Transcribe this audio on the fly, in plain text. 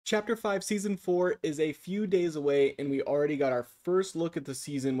Chapter 5 Season 4 is a few days away, and we already got our first look at the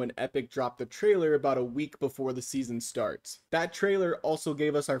season when Epic dropped the trailer about a week before the season starts. That trailer also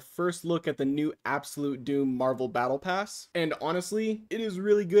gave us our first look at the new Absolute Doom Marvel Battle Pass, and honestly, it is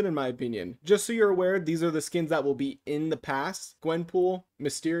really good in my opinion. Just so you're aware, these are the skins that will be in the pass: Gwenpool,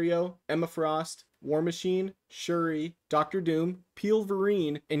 Mysterio, Emma Frost, War Machine, Shuri, Doctor Doom,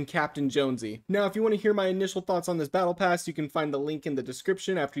 Peelverine, and Captain Jonesy. Now, if you want to hear my initial thoughts on this battle pass, you can find the link in the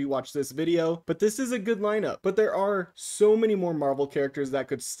description after you watch this video, but this is a good lineup. But there are so many more Marvel characters that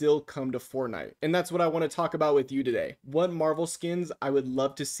could still come to Fortnite, and that's what I want to talk about with you today. What Marvel skins I would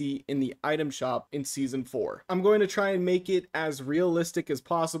love to see in the item shop in Season 4. I'm going to try and make it as realistic as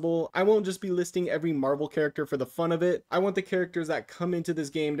possible. I won't just be listing every Marvel character for the fun of it. I want the characters that come into this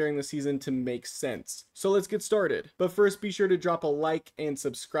game during the season to make sense. So let's get started. But first, be sure to drop a like and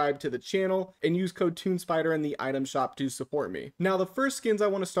subscribe to the channel and use code TuneSpider in the item shop to support me. Now, the first skins I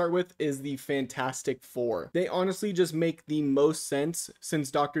want to start with is the Fantastic Four. They honestly just make the most sense since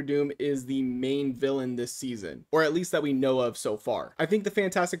Doctor Doom is the main villain this season, or at least that we know of so far. I think the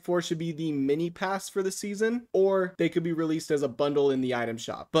Fantastic Four should be the mini pass for the season, or they could be released as a bundle in the item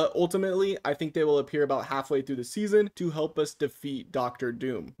shop. But ultimately, I think they will appear about halfway through the season to help us defeat Doctor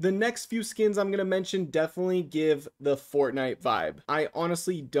Doom. The next few skins I'm going to mention definitely give the Fortnite vibe. I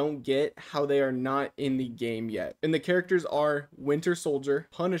honestly don't get how they are not in the game yet. And the characters are Winter Soldier,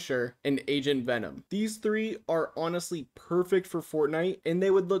 Punisher, and Agent Venom. These three are honestly perfect for Fortnite, and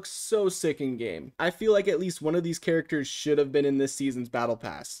they would look so sick in game. I feel like at least one of these characters should have been in this season's battle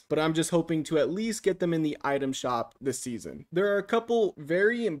pass, but I'm just hoping to at least get them in the item shop this season. There are a couple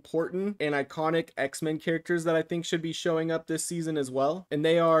very important and iconic X-Men characters that I think should be showing up this season as well, and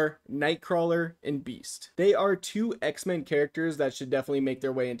they are Nightcrawler and Beast. They are two X-Men characters that should definitely make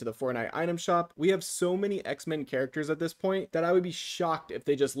their way into the Fortnite item shop. We have so many X-Men characters at this point that I would be shocked if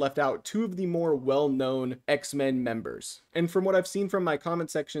they just left out two of the more well-known X-Men members. And from what I've seen from my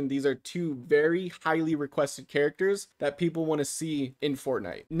comment section, these are two very highly requested characters that people want to see in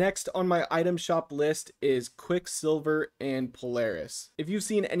Fortnite. Next on my item shop list is Quicksilver and Polaris. If you've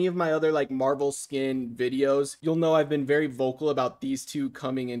seen any of my other Marvel skin videos, you'll know I've been very vocal about these two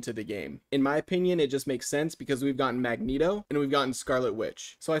coming into the game. In my opinion, it just makes sense because we've gotten Magneto and we've gotten Scarlet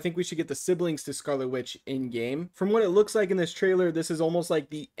Witch. So I think we should get the siblings to Scarlet Witch in game. From what it looks like in this trailer, this is almost like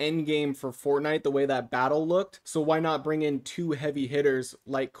the end game for Fortnite, the way that battle looked. So why not bring in two heavy hitters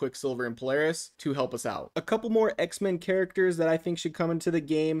like Quicksilver and Polaris to help us out? A couple more X-Men characters that I think should come into the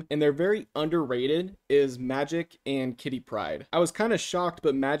game, and they're very underrated, is Magic and Kitty Pryde. I was kind of shocked,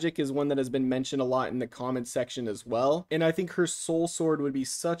 but Magic is one that has been mentioned a lot in the comments section as well, and I think her soul sword would be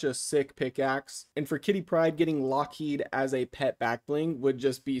such a sick pickaxe. And for Kitty Pryde, getting Lockheed as a pet backbling would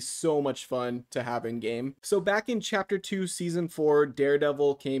just be so much fun to have in game. So back in Chapter 2 Season 4,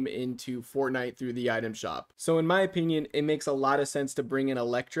 Daredevil came into Fortnite through the item shop. So in my opinion, it makes a lot of sense to bring in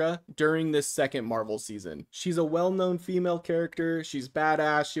Elektra during this second Marvel season. She's a well-known female character, she's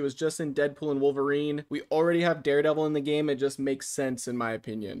badass, she was just in Deadpool and Wolverine. We already have Daredevil in the game, it just makes sense in my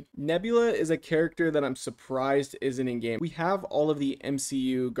opinion. Nebula is a character that I'm surprised isn't in game. We have all of the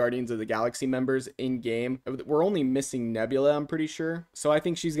MCU Guardians of the Galaxy members in game. We're only missing Nebula, I'm pretty sure. So I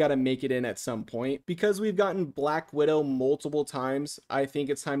think she's got to make it in at some point. Because we've gotten Black Widow multiple times, I think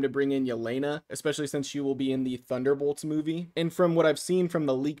it's time to bring in Yelena, especially since she will be in the Thunderbolts movie. And from what I've seen from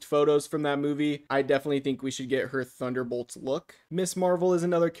the leaked photos from that movie, I definitely think we should get her Thunderbolts look. Miss Marvel is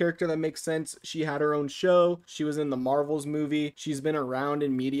another character that makes sense. She had her own show. She was in the Marvels movie. She's been around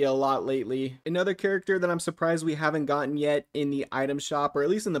in media a lot lately. Another character that I'm surprised we haven't gotten yet in the item shop, or at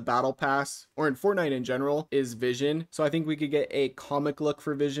least in the battle pass, or in Fortnite in general, is Vision. So I think we could get a comic look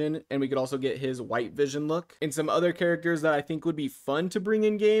for Vision, and we could also get his white Vision look. And some other characters that I think would be fun to bring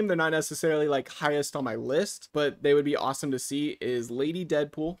in game, they're not necessarily highest on my list, but they would be awesome to see, is Lady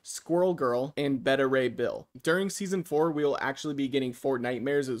Deadpool, Squirrel Girl, and Beta Ray Bill. During Season 4, we will actually be getting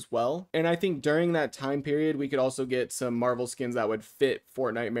Fortnitemares as well, and I think during that time period, we could also get some Marvel skins that would fit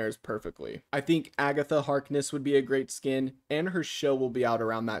Fortnitemares perfectly. I think Agatha Harkness would be a great skin, and her show will be out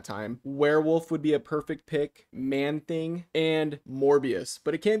around that time. Werewolf would be a perfect pick, Man-Thing, and Morbius.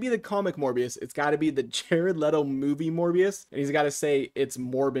 But it can't be the comic Morbius, it's got to be the Jared Leto movie Morbius, and he's got to say it's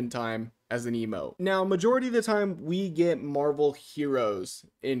Morbin time as an emote. Now, majority of the time we get Marvel heroes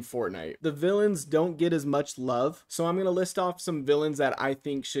in Fortnite. The villains don't get as much love, so I'm going to list off some villains that I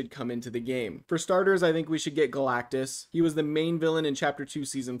think should come into the game. For starters, I think we should get Galactus. He was the main villain in Chapter 2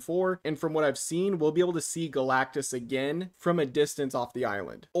 Season 4, and from what I've seen, we'll be able to see Galactus again from a distance off the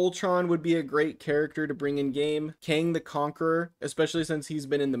island. Ultron would be a great character to bring in game. Kang the Conqueror, especially since he's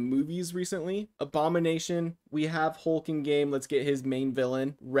been in the movies recently. Abomination, we have Hulk in game, let's get his main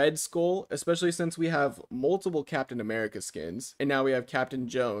villain. Red Skull, especially since we have multiple Captain America skins, and now we have Captain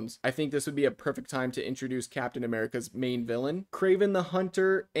Jones. I think this would be a perfect time to introduce Captain America's main villain. Kraven the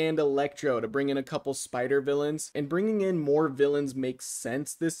Hunter and Electro to bring in a couple spider villains, and bringing in more villains makes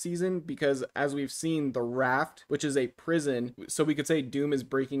sense this season because as we've seen, the Raft, which is a prison, so we could say Doom is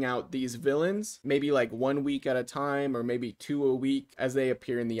breaking out these villains maybe like 1 week at a time or maybe 2 a week as they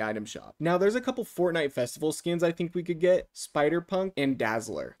appear in the item shop. Now there's a couple Fortnite festival skins I think we could get, Spider-Punk and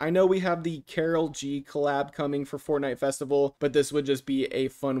Dazzler. I know we have the Carol G collab coming for Fortnite Festival, but this would just be a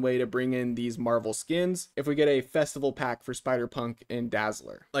fun way to bring in these Marvel skins if we get a festival pack for Spider-Punk and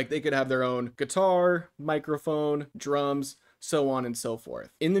Dazzler. Like they could have their own guitar, microphone, drums, so on and so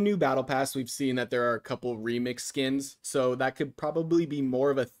forth. In the new battle pass, we've seen that there are a couple remix skins, so that could probably be more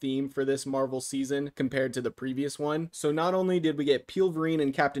of a theme for this Marvel season compared to the previous one. So not only did we get Peelverine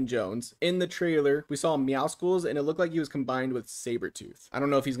and Captain Jones, in the trailer we saw Meowscles and it looked like he was combined with Sabretooth. I don't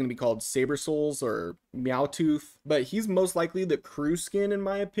know if he's going to be called Saber Souls or Meowtooth, but he's most likely the crew skin in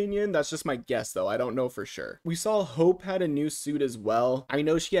my opinion. That's just my guess though, I don't know for sure. We saw Hope had a new suit as well. I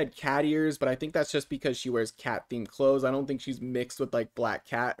know she had cat ears, but I think that's just because she wears cat themed clothes. I don't think she's mixed with like Black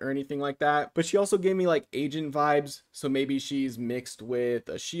Cat or anything like that, but she also gave me like agent vibes, so maybe she's mixed with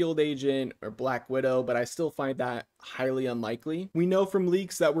a Shield agent or Black Widow, but I still find that highly unlikely. We know from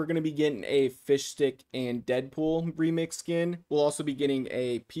leaks that we're going to be getting a Fish Stick and Deadpool remix skin. We'll also be getting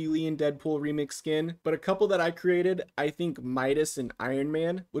a Peely and Deadpool remix skin, but a couple that I created, I think Midas and Iron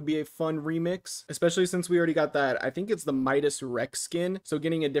Man would be a fun remix, especially since we already got that. I think it's the Midas Rex skin, so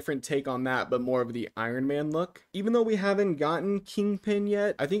getting a different take on that, but more of the Iron Man look. Even though we haven't gotten Kingpin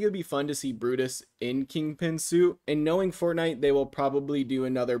yet, I think it'd be fun to see Brutus in Kingpin suit, and knowing Fortnite, they will probably do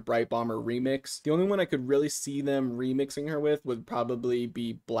another Bright Bomber remix. The only one I could really see them remixing her with would probably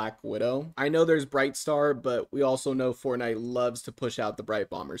be Black Widow. I know there's Bright Star, but we also know Fortnite loves to push out the Bright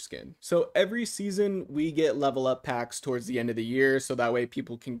Bomber skin. So every season we get level up packs towards the end of the year, so that way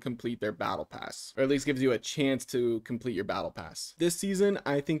people can complete their battle pass, or at least gives you a chance to complete your battle pass. This season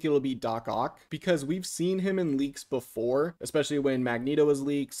I think it'll be Doc Ock, because we've seen him in leaks before, especially when Magneto was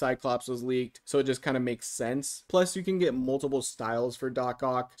leaked, Cyclops was leaked, so it just kind of makes sense. Plus you can get multiple styles for Doc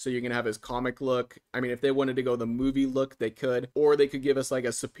Ock, so you can have his comic look. I mean, if they wanted to go the movie look, they could, or they could give us like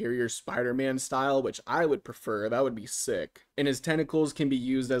a Superior Spider-Man style, which I would prefer. That would be sick. And his tentacles can be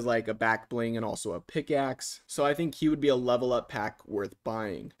used as like a back bling and also a pickaxe, so I think he would be a level up pack worth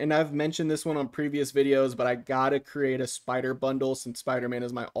buying. And I've mentioned this one on previous videos, but I gotta create a spider bundle since Spider-Man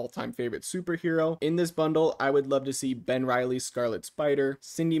is my all-time favorite superhero. In this bundle I would love to see Ben Reilly's Scarlet Spider,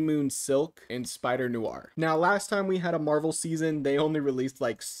 Cindy Moon Silk, and Spider Noir. Now last time we had a Marvel season, they only released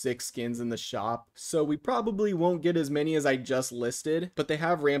like 6 skins in the shop, so we probably won't get as many as I just listed, but they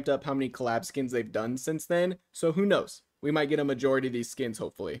have ramped up how many collab skins they've done since then, so who knows? We might get a majority of these skins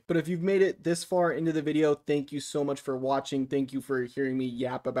hopefully. But if you've made it this far into the video, thank you so much for watching. Thank you for hearing me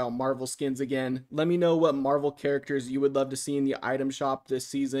yap about Marvel skins again. Let me know what Marvel characters you would love to see in the item shop this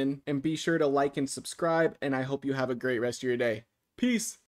season, and be sure to like and subscribe, and I hope you have a great rest of your day. Peace!